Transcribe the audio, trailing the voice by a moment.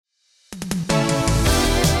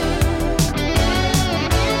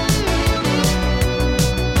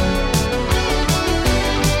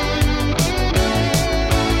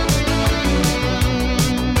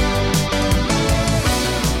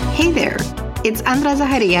It's Andra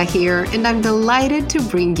Zaharia here, and I'm delighted to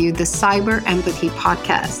bring you the Cyber Empathy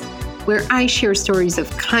Podcast, where I share stories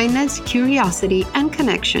of kindness, curiosity, and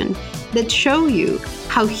connection that show you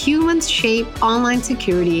how humans shape online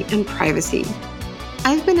security and privacy.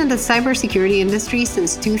 I've been in the cybersecurity industry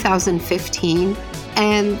since 2015,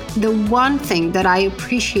 and the one thing that I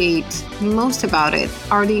appreciate most about it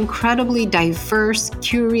are the incredibly diverse,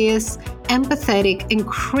 curious, empathetic, and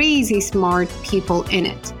crazy smart people in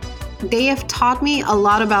it. They have taught me a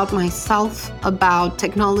lot about myself, about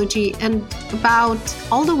technology, and about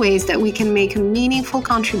all the ways that we can make a meaningful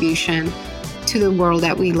contribution to the world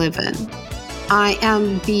that we live in. I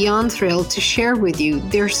am beyond thrilled to share with you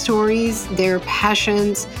their stories, their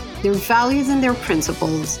passions, their values, and their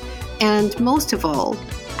principles, and most of all,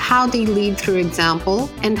 how they lead through example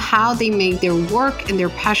and how they make their work and their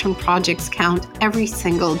passion projects count every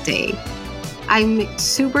single day. I'm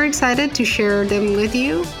super excited to share them with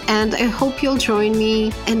you, and I hope you'll join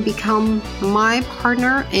me and become my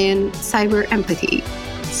partner in cyber empathy.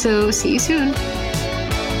 So see you soon.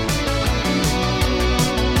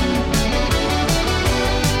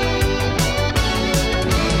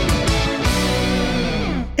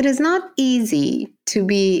 It is not easy to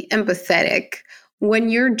be empathetic when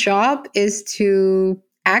your job is to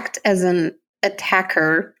act as an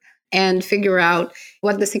attacker and figure out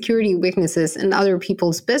what the security weaknesses in other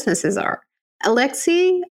people's businesses are.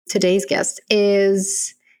 Alexei, today's guest,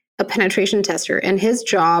 is a penetration tester, and his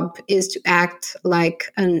job is to act like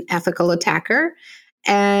an ethical attacker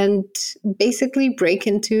and basically break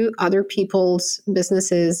into other people's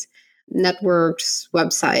businesses, networks,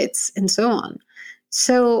 websites, and so on.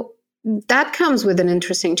 So that comes with an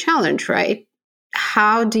interesting challenge, right?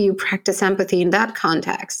 How do you practice empathy in that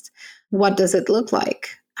context? What does it look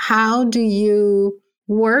like? How do you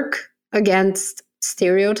work against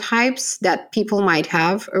stereotypes that people might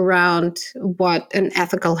have around what an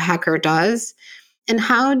ethical hacker does? And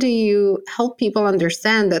how do you help people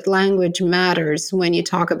understand that language matters when you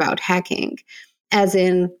talk about hacking? As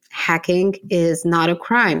in, hacking is not a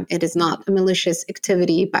crime. It is not a malicious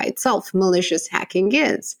activity by itself. Malicious hacking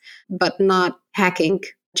is, but not hacking,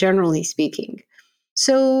 generally speaking.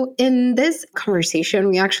 So in this conversation,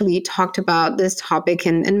 we actually talked about this topic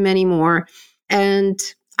and many more. And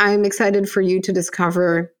I'm excited for you to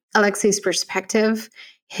discover Alexei's perspective,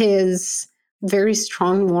 his very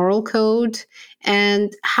strong moral code,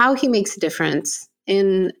 and how he makes a difference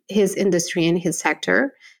in his industry and his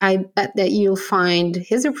sector. I bet that you'll find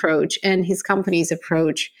his approach and his company's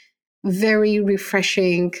approach very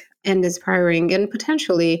refreshing and inspiring. And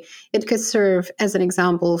potentially it could serve as an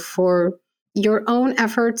example for your own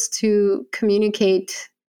efforts to communicate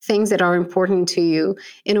things that are important to you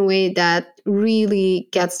in a way that really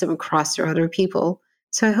gets them across to other people.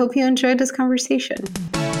 So I hope you enjoyed this conversation.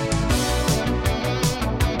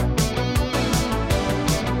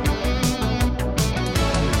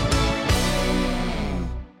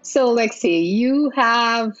 So, Alexei, you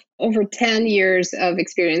have over 10 years of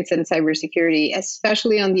experience in cybersecurity,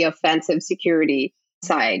 especially on the offensive security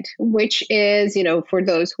side, which is, for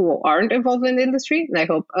those who aren't involved in the industry, and I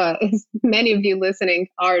hope many of you listening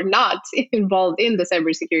are not involved in the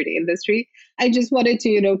cybersecurity industry. I just wanted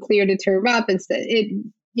to, clear the term up. Instead,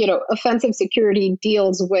 offensive security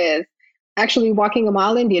deals with actually walking a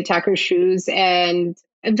mile in the attacker's shoes and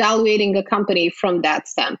evaluating a company from that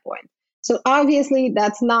standpoint. So obviously,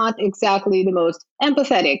 that's not exactly the most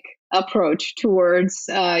empathetic approach towards,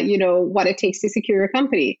 what it takes to secure a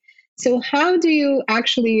company. So how do you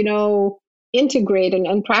actually, integrate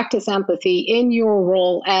and practice empathy in your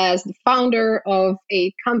role as the founder of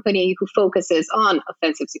a company who focuses on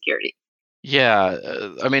offensive security? Yeah,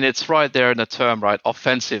 it's right there in the term, right?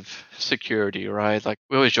 Offensive security, right? Like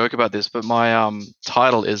we always joke about this, but my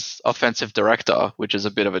title is offensive director, which is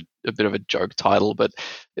a bit of a joke title, but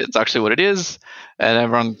it's actually what it is. And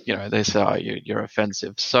everyone, they say, "Oh, you're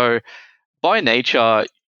offensive." So by nature,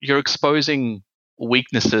 you're exposing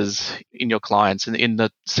weaknesses in your clients and in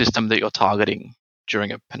the system that you're targeting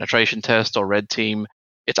during a penetration test or red team.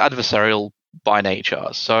 It's adversarial by nature.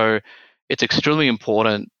 So it's extremely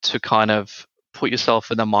important to kind of put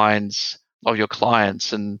yourself in the minds of your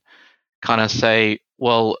clients and kind of say,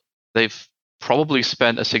 well, they've probably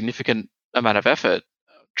spent a significant amount of effort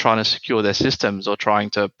trying to secure their systems or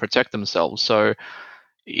trying to protect themselves. So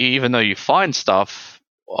even though you find stuff,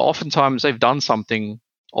 oftentimes they've done something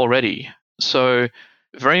already. So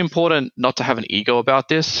very important not to have an ego about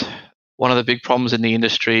this. One of the big problems in the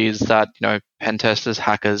industry is that, pen testers,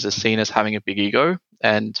 hackers are seen as having a big ego.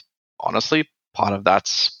 And honestly, part of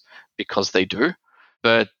that's because they do.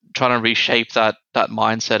 But trying to reshape that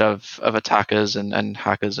mindset of attackers and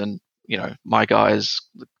hackers and my guys,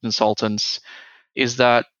 the consultants, is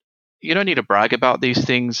that you don't need to brag about these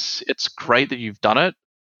things. It's great that you've done it.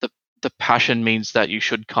 The passion means that you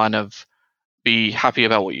should kind of be happy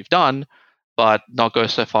about what you've done, but not go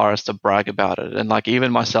so far as to brag about it. And like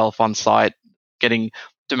even myself on site, getting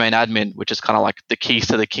domain admin, which is kind of like the keys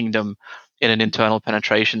to the kingdom in an internal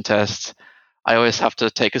penetration test, I always have to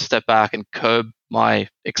take a step back and curb my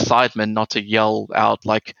excitement, not to yell out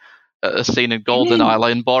like a scene in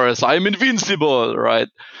GoldenEye in Boris, "I'm invincible," right?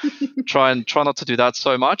 try not to do that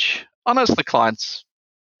so much, unless the client's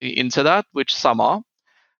into that, which some are.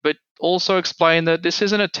 But also explain that this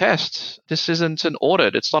isn't a test. This isn't an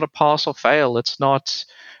audit. It's not a pass or fail. It's not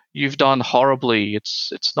you've done horribly.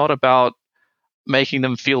 It's not about making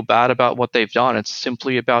them feel bad about what they've done. It's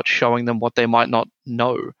simply about showing them what they might not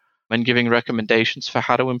know and giving recommendations for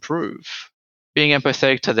how to improve. Being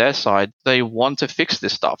empathetic to their side, they want to fix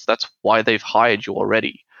this stuff. That's why they've hired you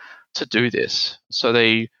already to do this. So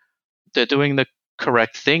they're doing the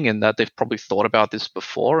correct thing in that they've probably thought about this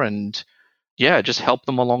before, and yeah, just help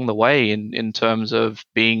them along the way in terms of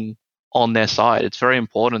being on their side. It's very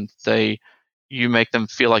important you make them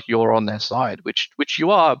feel like you're on their side, which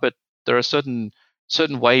you are, but there are certain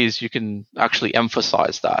ways you can actually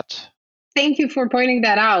emphasize that. Thank you for pointing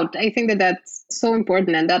that out. I think that that's so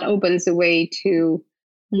important, and that opens the way to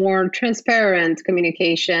more transparent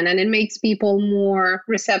communication, and it makes people more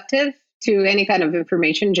receptive to any kind of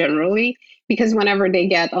information generally, because whenever they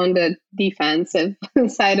get on the defensive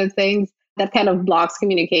side of things, that kind of blocks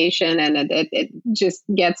communication, and it just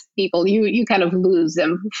gets people, you kind of lose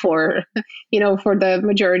them for for the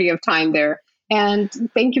majority of time there. And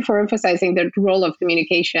thank you for emphasizing the role of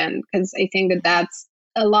communication, because I think that that's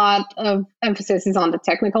a lot of emphasis is on the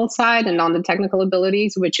technical side and on the technical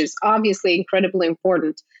abilities, which is obviously incredibly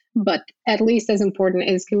important. But at least as important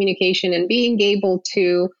is communication and being able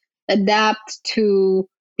to adapt to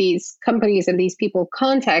these companies and these people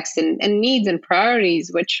context and needs and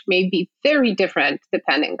priorities, which may be very different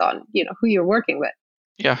depending on who you're working with.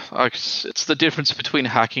 Yeah, it's the difference between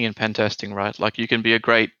hacking and pen testing, right? Like you can be a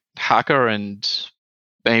great hacker and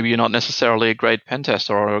maybe you're not necessarily a great pen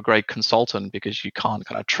tester or a great consultant because you can't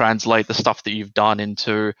kind of translate the stuff that you've done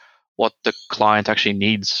into what the client actually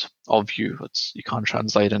needs of you. You can't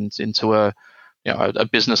translate it into a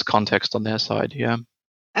business context on their side. Yeah.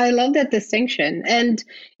 I love that distinction. And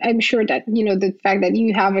I'm sure that, the fact that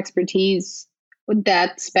you have expertise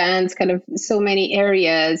that spans kind of so many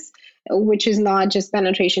areas, which is not just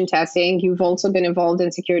penetration testing. You've also been involved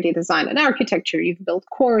in security design and architecture. You've built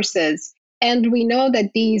courses. And we know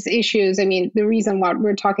that these issues, the reason why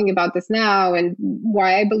we're talking about this now and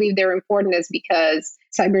why I believe they're important is because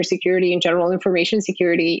cybersecurity and general information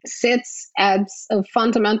security sits as a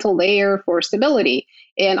fundamental layer for stability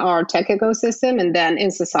in our tech ecosystem and then in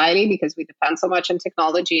society, because we depend so much on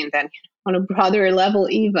technology, and then on a broader level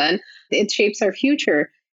even, it shapes our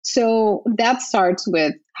future. So that starts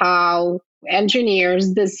with how engineers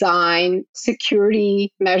design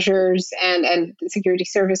security measures and security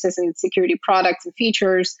services and security products and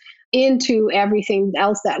features into everything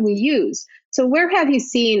else that we use. So where have you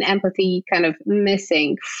seen empathy kind of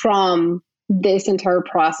missing from this entire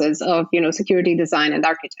process of, security design and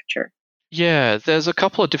architecture? Yeah, there's a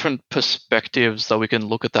couple of different perspectives that we can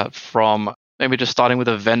look at that from. Maybe just starting with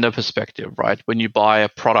a vendor perspective, right? When you buy a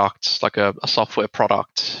product, like a software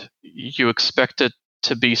product, you expect it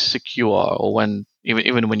to be secure, or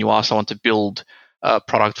even when you ask someone to build a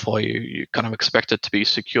product for you, you kind of expect it to be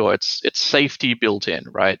secure. It's safety built in,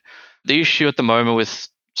 right? The issue at the moment with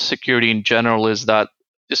security in general is that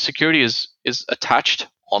the security is attached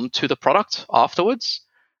onto the product afterwards.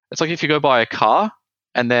 It's like if you go buy a car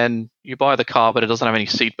and then you buy the car, but it doesn't have any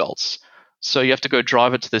seat belts. So you have to go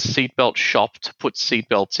drive it to the seatbelt shop to put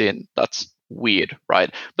seatbelts in. That's weird,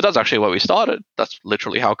 right? But that's actually where we started. That's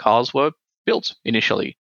literally how cars were built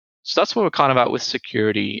initially. So that's where we're kind of at with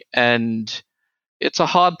security. And it's a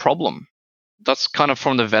hard problem. That's kind of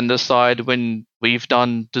from the vendor side. When we've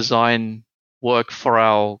done design work for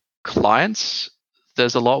our clients,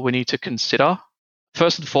 there's a lot we need to consider.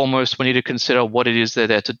 First and foremost, we need to consider what it is they're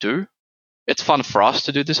there to do. It's fun for us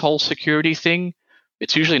to do this whole security thing.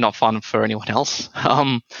 It's usually not fun for anyone else.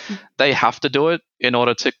 They have to do it in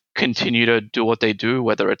order to continue to do what they do,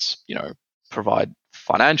 whether it's, provide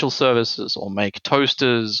financial services or make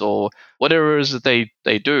toasters or whatever it is that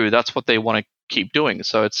they do. That's what they want to keep doing.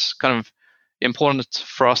 So it's kind of important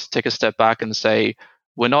for us to take a step back and say,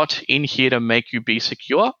 we're not in here to make you be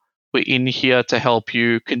secure. We're in here to help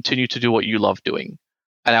you continue to do what you love doing.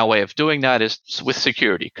 And our way of doing that is with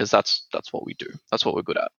security, because that's what we do. That's what we're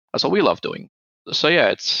good at. That's what we love doing. So yeah,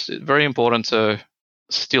 it's very important to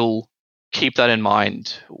still keep that in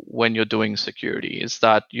mind when you're doing security, is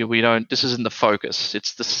that this isn't the focus.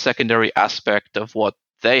 It's the secondary aspect of what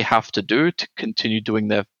they have to do to continue doing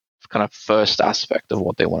their kind of first aspect of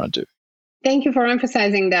what they want to do. Thank you for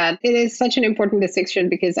emphasizing that. It is such an important distinction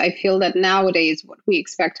because I feel that nowadays what we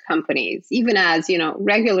expect companies, even as,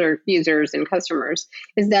 regular users and customers,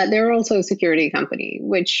 is that they're also a security company,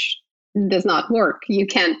 which does not work. You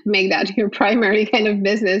can't make that your primary kind of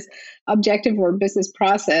business objective or business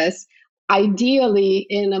process. Ideally,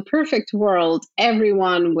 in a perfect world,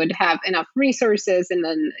 everyone would have enough resources and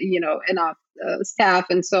then, enough staff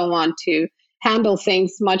and so on to handle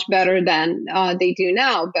things much better than they do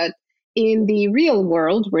now. But in the real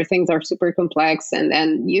world where things are super complex and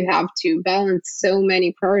then you have to balance so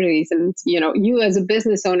many priorities and, you as a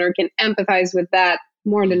business owner can empathize with that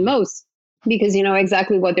more than most because you know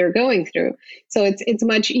exactly what they're going through. So it's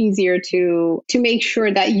much easier to make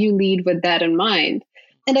sure that you lead with that in mind.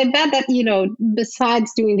 And I bet that,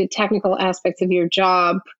 besides doing the technical aspects of your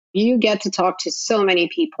job, you get to talk to so many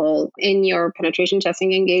people in your penetration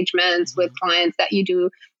testing engagements with clients that you do,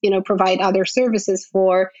 provide other services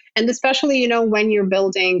for. And especially, when you're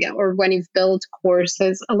building or when you've built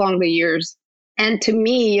courses along the years. And to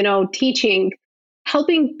me, teaching,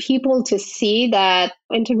 helping people to see that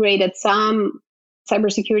integrated some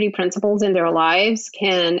cybersecurity principles in their lives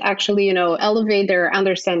can actually, elevate their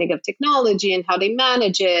understanding of technology and how they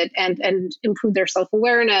manage it and improve their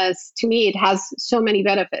self-awareness. To me, it has so many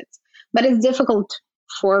benefits, but it's difficult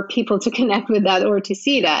for people to connect with that or to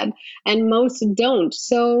see that. And most don't.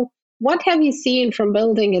 So what have you seen from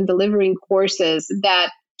building and delivering courses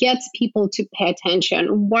that gets people to pay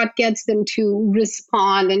attention? What gets them to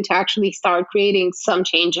respond and to actually start creating some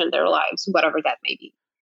change in their lives, whatever that may be?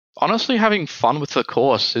 Honestly, having fun with the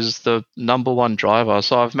course is the number one driver.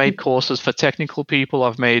 So I've made courses for technical people.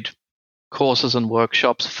 I've made courses and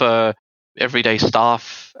workshops for everyday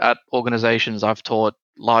staff at organizations. I've taught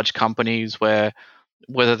large companies where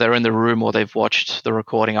whether they're in the room or they've watched the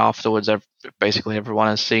recording afterwards, basically everyone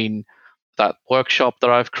has seen that workshop that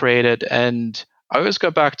I've created. And I always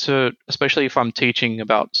go back to, especially if I'm teaching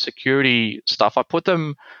about security stuff, I put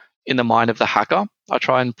them in the mind of the hacker. I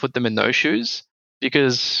try and put them in those shoes.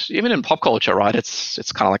 Because even in pop culture, right,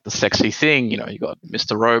 it's kind of like the sexy thing. You got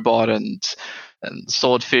Mr. Robot and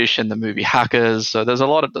Swordfish and the movie Hackers. So there's a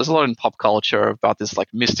lot in pop culture about this like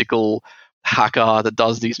mystical hacker that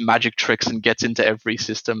does these magic tricks and gets into every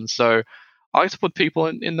system. So I like to put people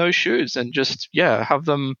in those shoes and just have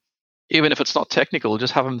them, even if it's not technical,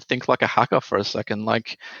 just have them think like a hacker for a second.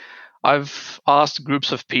 Like I've asked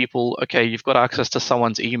groups of people, okay, you've got access to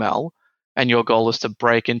someone's email and your goal is to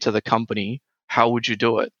break into the company. How would you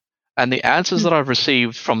do it? And the answers that I've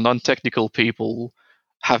received from non-technical people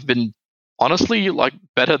have been honestly like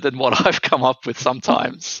better than what I've come up with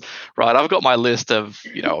sometimes, right? I've got my list of,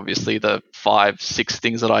 obviously the 5-6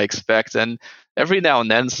 things that I expect. And every now and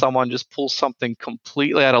then someone just pulls something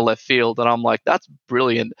completely out of left field. And I'm like, that's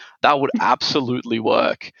brilliant. That would absolutely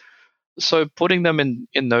work. So putting them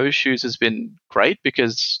in those shoes has been great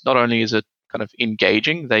because not only is it kind of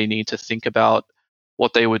engaging, they need to think about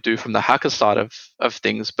what they would do from the hacker side of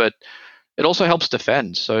things, but it also helps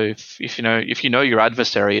defend. So if you know your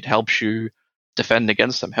adversary, it helps you defend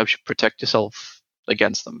against them, helps you protect yourself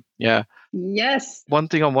against them. Yeah. Yes. One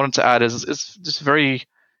thing I wanted to add is just very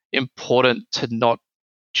important to not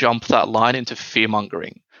jump that line into fear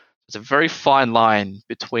mongering. There's a very fine line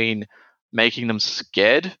between making them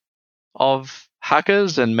scared of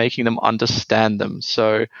hackers and making them understand them.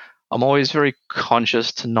 So I'm always very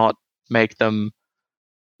conscious to not make them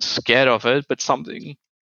scared of it, but something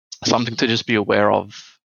to just be aware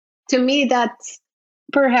of. To me, that's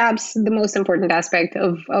perhaps the most important aspect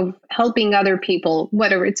of helping other people,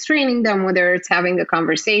 whether it's training them, whether it's having a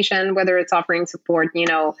conversation, whether it's offering support,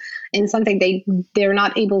 in something they're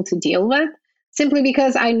not able to deal with. Simply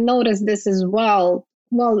because I noticed this as well.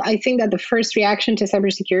 Well, I think that the first reaction to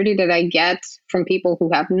cybersecurity that I get from people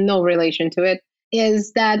who have no relation to it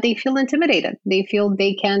is that they feel intimidated. They feel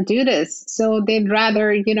they can't do this. So they'd rather,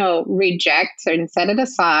 reject and set it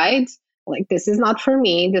aside. Like, this is not for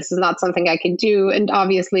me. This is not something I can do. And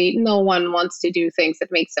obviously, no one wants to do things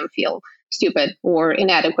that makes them feel stupid or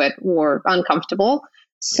inadequate or uncomfortable.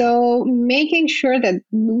 So making sure that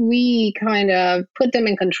we kind of put them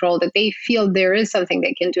in control, that they feel there is something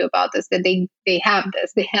they can do about this, that they have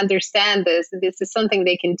this, they understand this is something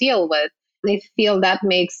they can deal with. They feel that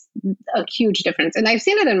makes a huge difference. And I've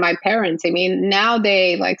seen it in my parents. I mean, now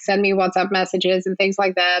they like send me WhatsApp messages and things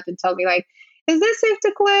like that and tell me like, is this safe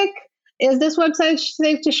to click? is this website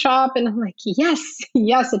safe to shop? And I'm like, yes,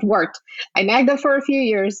 yes, it worked. I nagged it for a few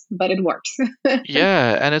years, but it works.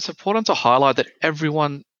 Yeah, and it's important to highlight that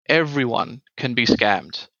everyone can be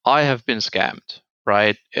scammed. I have been scammed,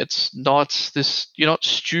 right? It's not this, you're not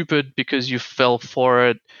stupid because you fell for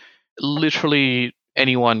it. Literally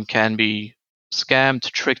anyone can be scammed,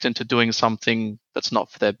 tricked into doing something that's not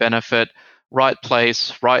for their benefit. Right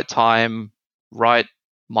place, right time, right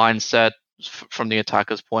mindset from the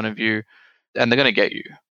attacker's point of view, and they're going to get you.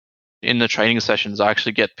 In the training sessions, I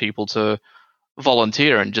actually get people to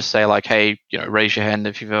volunteer and just say like, hey, raise your hand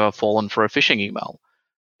if you've ever fallen for a phishing email.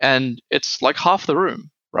 And it's like half the room,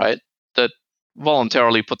 right, that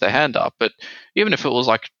voluntarily put their hand up. But even if it was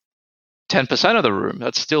like 10% of the room,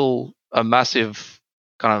 that's still a massive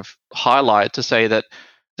kind of highlight to say that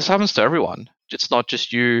this happens to everyone. It's not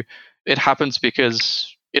just you. It happens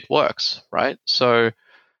because it works, right? So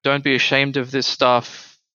don't be ashamed of this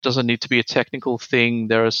stuff. Doesn't need to be a technical thing.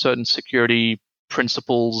 There are certain security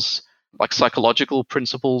principles, like psychological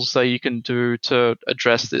principles that you can do to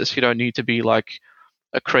address this. You don't need to be like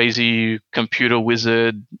a crazy computer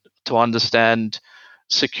wizard to understand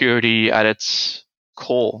security at its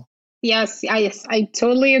core. Yes, I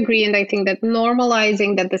totally agree. And I think that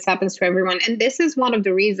normalizing that this happens to everyone. And this is one of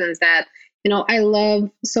the reasons that, I love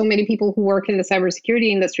so many people who work in the cybersecurity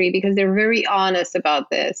industry because they're very honest about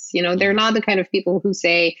this. They're not the kind of people who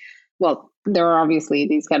say, well, there are obviously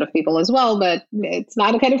these kind of people as well, but it's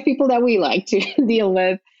not the kind of people that we like to deal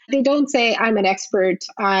with. They don't say, I'm an expert,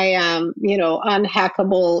 I am,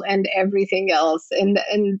 unhackable and everything else. And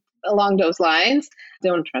along those lines,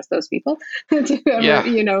 don't trust those people to ever, Yeah.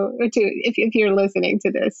 if you're listening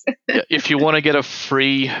to this. Yeah, if you want to get a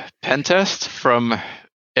free pen test from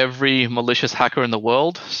every malicious hacker in the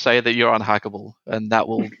world, say that you're unhackable, and that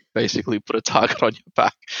will basically put a target on your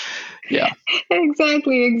back. Yeah.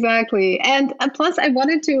 Exactly. And plus, I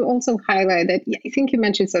wanted to also highlight that I think you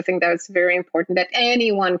mentioned something that was very important, that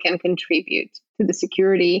anyone can contribute to the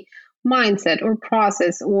security mindset or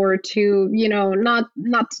process, or to, not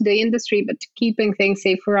to the industry, but to keeping things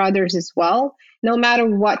safe for others as well. No matter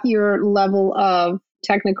what your level of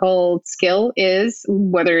technical skill is,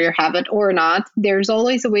 whether you have it or not, there's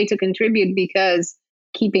always a way to contribute, because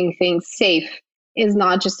keeping things safe is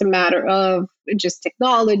not just a matter of just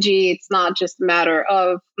technology. It's not just a matter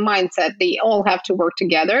of mindset. They all have to work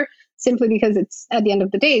together, simply because it's, at the end of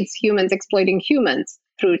the day, it's humans exploiting humans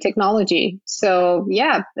through technology. So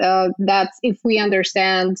yeah, that's, if we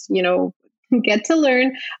understand, get to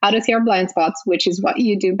learn how to see our blind spots, which is what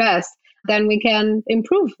you do best, then we can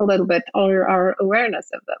improve a little bit our awareness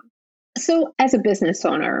of them. So as a business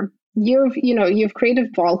owner, you've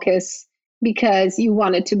created Volcus because you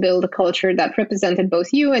wanted to build a culture that represented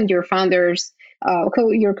both you and your founders,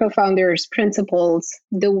 your co-founders' principles,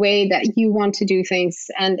 the way that you want to do things,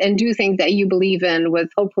 and do things that you believe in, with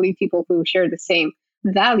hopefully people who share the same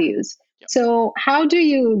values. Yep. So how do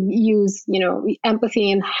you use,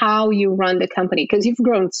 empathy in how you run the company? Because you've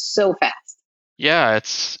grown so fast. Yeah,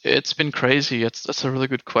 it's been crazy. That's a really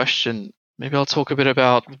good question. Maybe I'll talk a bit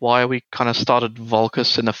about why we kind of started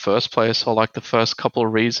Volcus in the first place, or like the first couple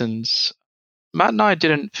of reasons. Matt and I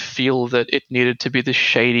didn't feel that it needed to be the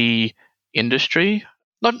shady industry.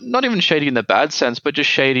 Not even shady in the bad sense, but just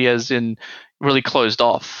shady as in really closed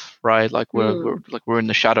off, right? Like we're in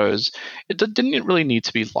the shadows. It didn't really need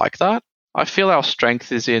to be like that. I feel our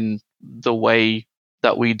strength is in the way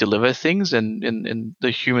that we deliver things and in the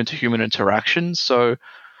human to human interaction. So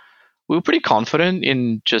we were pretty confident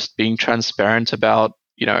in just being transparent about,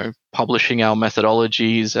 publishing our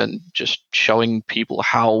methodologies and just showing people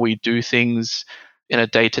how we do things in a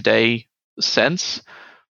day-to-day sense.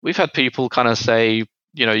 We've had people kind of say,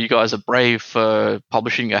 you guys are brave for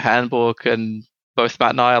publishing a handbook, and both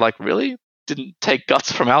Matt and I are like, really? Didn't take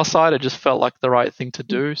guts from our side. It just felt like the right thing to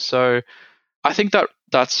do. So I think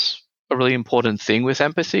that's a really important thing with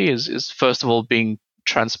empathy is first of all being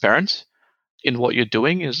transparent in what you're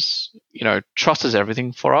doing. Is trust is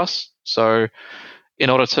everything for us. So in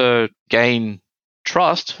order to gain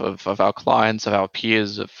trust of our clients, of our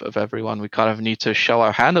peers, of everyone, we kind of need to show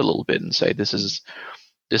our hand a little bit and say this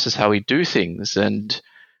is how we do things. And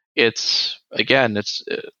it's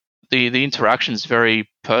the interaction is very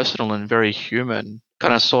personal and very human.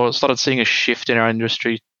 Kind of started seeing a shift in our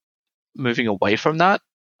industry moving away from that,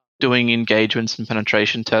 doing engagements and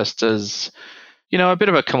penetration tests as a bit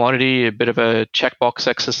of a commodity, a bit of a checkbox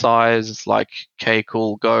exercise. It's like, okay,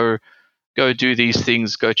 cool, go do these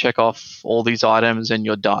things, go check off all these items, and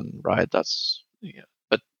you're done, right? But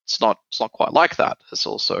it's not quite like that. It's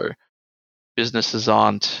also businesses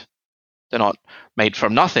they're not made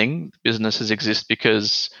from nothing. Businesses exist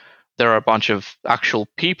because there are a bunch of actual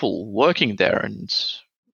people working there, and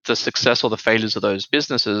the success or the failures of those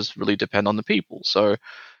businesses really depend on the people. So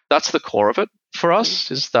that's the core of it for us,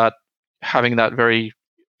 is that having that very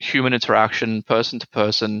human interaction, person to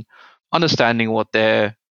person, understanding what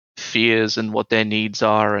their fears and what their needs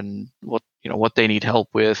are and what they need help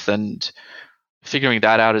with, and figuring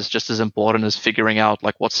that out is just as important as figuring out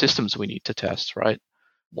like what systems we need to test, right?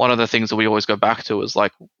 One of the things that we always go back to is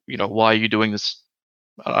like, why are you doing this?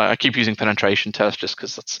 I keep using penetration test just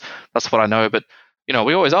because that's what I know, but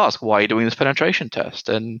we always ask, why are you doing this penetration test?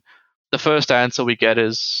 And the first answer we get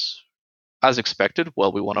is, as expected,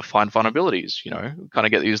 well, we want to find vulnerabilities. Kind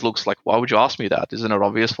of get these looks like, why would you ask me that? Isn't it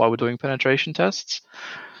obvious why we're doing penetration tests?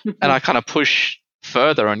 And I kind of push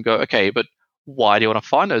further and go, okay, but why do you want to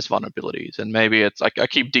find those vulnerabilities? And maybe it's like I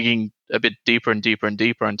keep digging a bit deeper and deeper and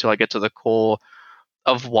deeper until I get to the core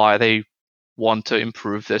of why they want to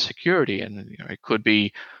improve their security. And it could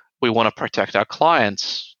be we want to protect our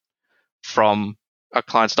clients from our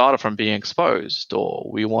clients' data from being exposed, or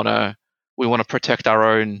we want to protect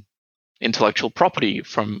our own intellectual property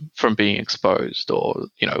from being exposed, or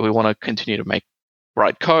we want to continue to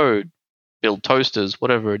write code, build toasters,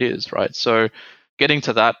 whatever it is, right? So getting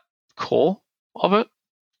to that core of it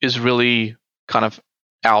is really kind of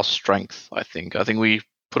our strength. I think we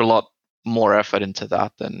put a lot more effort into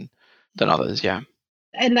that than others. Yeah.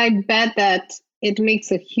 And I bet that it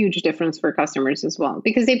makes a huge difference for customers as well,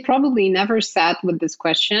 because they probably never sat with this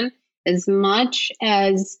question as much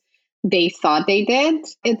as they thought they did.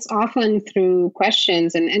 It's often through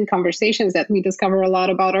questions and conversations that we discover a lot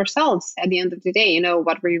about ourselves at the end of the day,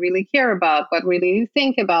 what we really care about, what we really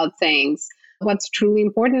think about things, what's truly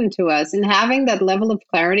important to us. And having that level of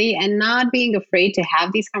clarity and not being afraid to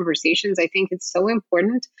have these conversations, I think it's so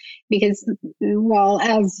important because, well,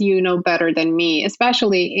 as you know better than me,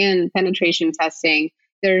 especially in penetration testing,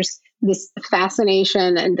 there's this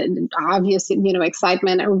fascination and obvious,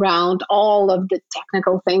 excitement around all of the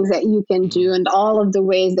technical things that you can do and all of the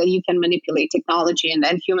ways that you can manipulate technology and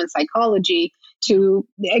human psychology to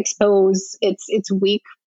expose its weak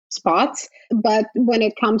spots. But when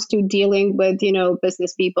it comes to dealing with,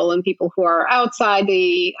 business people and people who are outside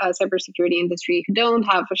the cybersecurity industry who don't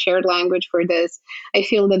have a shared language for this, I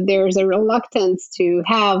feel that there's a reluctance to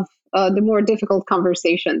have the more difficult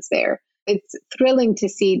conversations there. It's thrilling to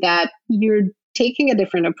see that you're taking a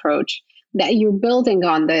different approach, that you're building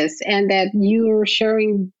on this, and that you're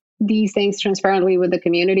sharing these things transparently with the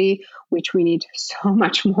community, which we need so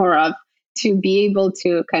much more of to be able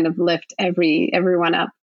to kind of lift everyone up.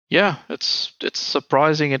 Yeah, it's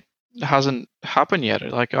surprising it hasn't happened yet.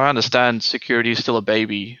 Like, I understand security is still a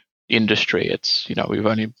baby industry. It's,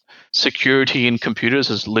 security in computers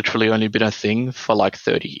has literally only been a thing for like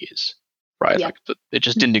 30 years, right? Yeah. Like, it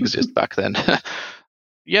just didn't exist back then.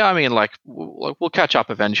 Yeah, I mean, like, we'll catch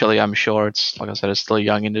up eventually, I'm sure. It's, like I said, it's still a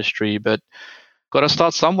young industry, but got to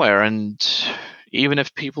start somewhere. And even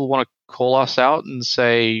if people want to call us out and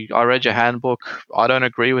say, I read your handbook, I don't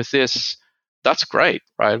agree with this, that's great,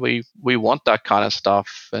 right? We want that kind of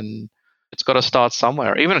stuff, and it's got to start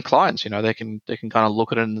somewhere. Even clients, they can kind of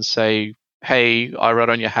look at it and say, hey, I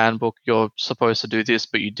read on your handbook you're supposed to do this,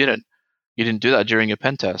 but you didn't. You didn't do that during your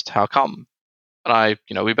pen test. How come? And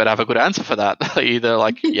we better have a good answer for that. Either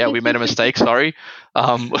like, yeah, we made a mistake, sorry,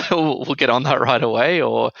 we'll get on that right away,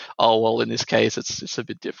 or, oh, well, in this case, it's a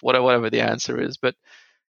bit different, whatever the answer is. But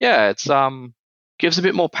yeah, it's gives a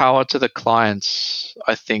bit more power to the clients,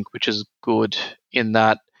 I think, which is good in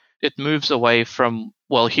that it moves away from,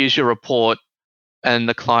 well, here's your report, and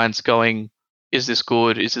the client's going, is this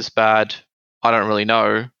good? Is this bad? I don't really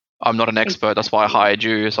know. I'm not an expert. That's why I hired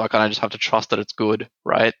you. So I kind of just have to trust that it's good,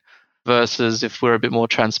 right? Versus if we're a bit more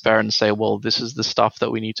transparent and say, well, this is the stuff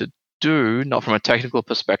that we need to do, not from a technical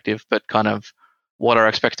perspective, but kind of what our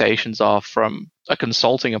expectations are from a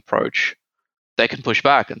consulting approach, they can push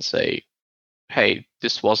back and say, hey,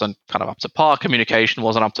 this wasn't kind of up to par, communication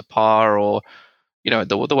wasn't up to par, or,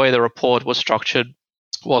 the way the report was structured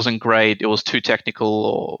wasn't great, it was too technical,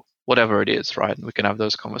 or whatever it is, right? And we can have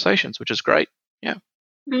those conversations, which is great. Yeah.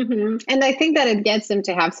 Mm-hmm. And I think that it gets them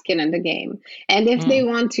to have skin in the game. And if they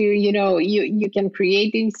want to, you can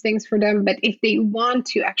create these things for them. But if they want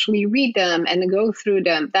to actually read them and go through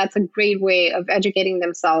them, that's a great way of educating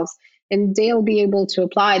themselves. And they'll be able to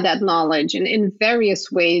apply that knowledge in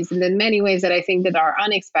various ways, and in many ways that I think that are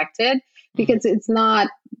unexpected, because it's not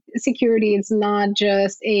security. It's not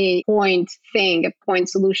just a point thing, a point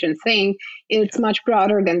solution thing. It's much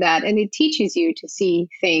broader than that. And it teaches you to see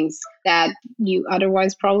things that you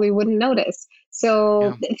otherwise probably wouldn't notice.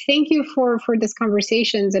 So thank you for these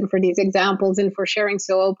conversations and for these examples and for sharing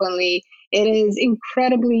so openly. It is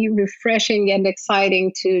incredibly refreshing and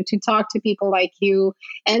exciting to talk to people like you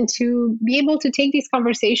and to be able to take these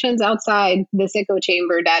conversations outside this echo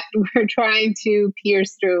chamber that we're trying to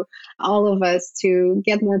pierce through, all of us, to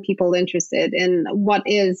get more people interested in what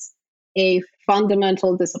is a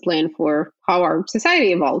fundamental discipline for how our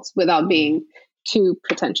society evolves without being too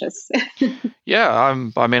pretentious. Yeah,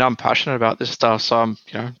 I'm passionate about this stuff, so I'm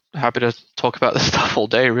happy to talk about this stuff all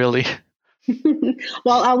day, really.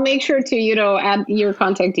 Well, I'll make sure to, add your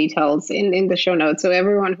contact details in the show notes. So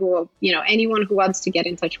everyone who, anyone who wants to get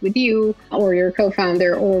in touch with you or your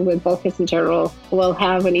co-founder or with Volkis in general will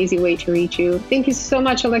have an easy way to reach you. Thank you so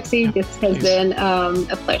much, Alexei. This has been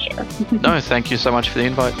a pleasure. No, thank you so much for the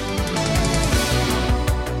invite.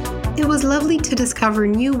 It was lovely to discover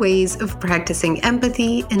new ways of practicing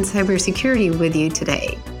empathy and cybersecurity with you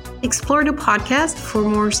today. Explore the podcast for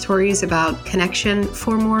more stories about connection,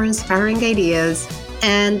 for more inspiring ideas,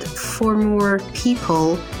 and for more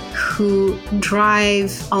people who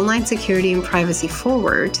drive online security and privacy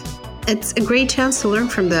forward. It's a great chance to learn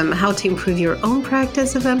from them how to improve your own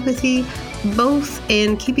practice of empathy, both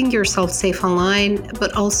in keeping yourself safe online,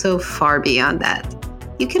 but also far beyond that.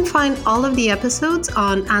 You can find all of the episodes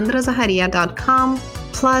on andrazaharia.com,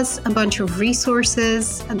 plus a bunch of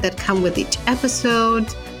resources that come with each episode,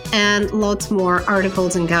 and lots more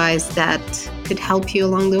articles and guides that could help you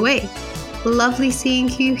along the way. Lovely seeing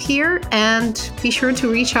you here, and be sure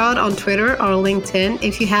to reach out on Twitter or LinkedIn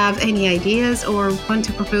if you have any ideas or want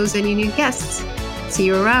to propose any new guests. See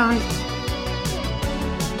you around.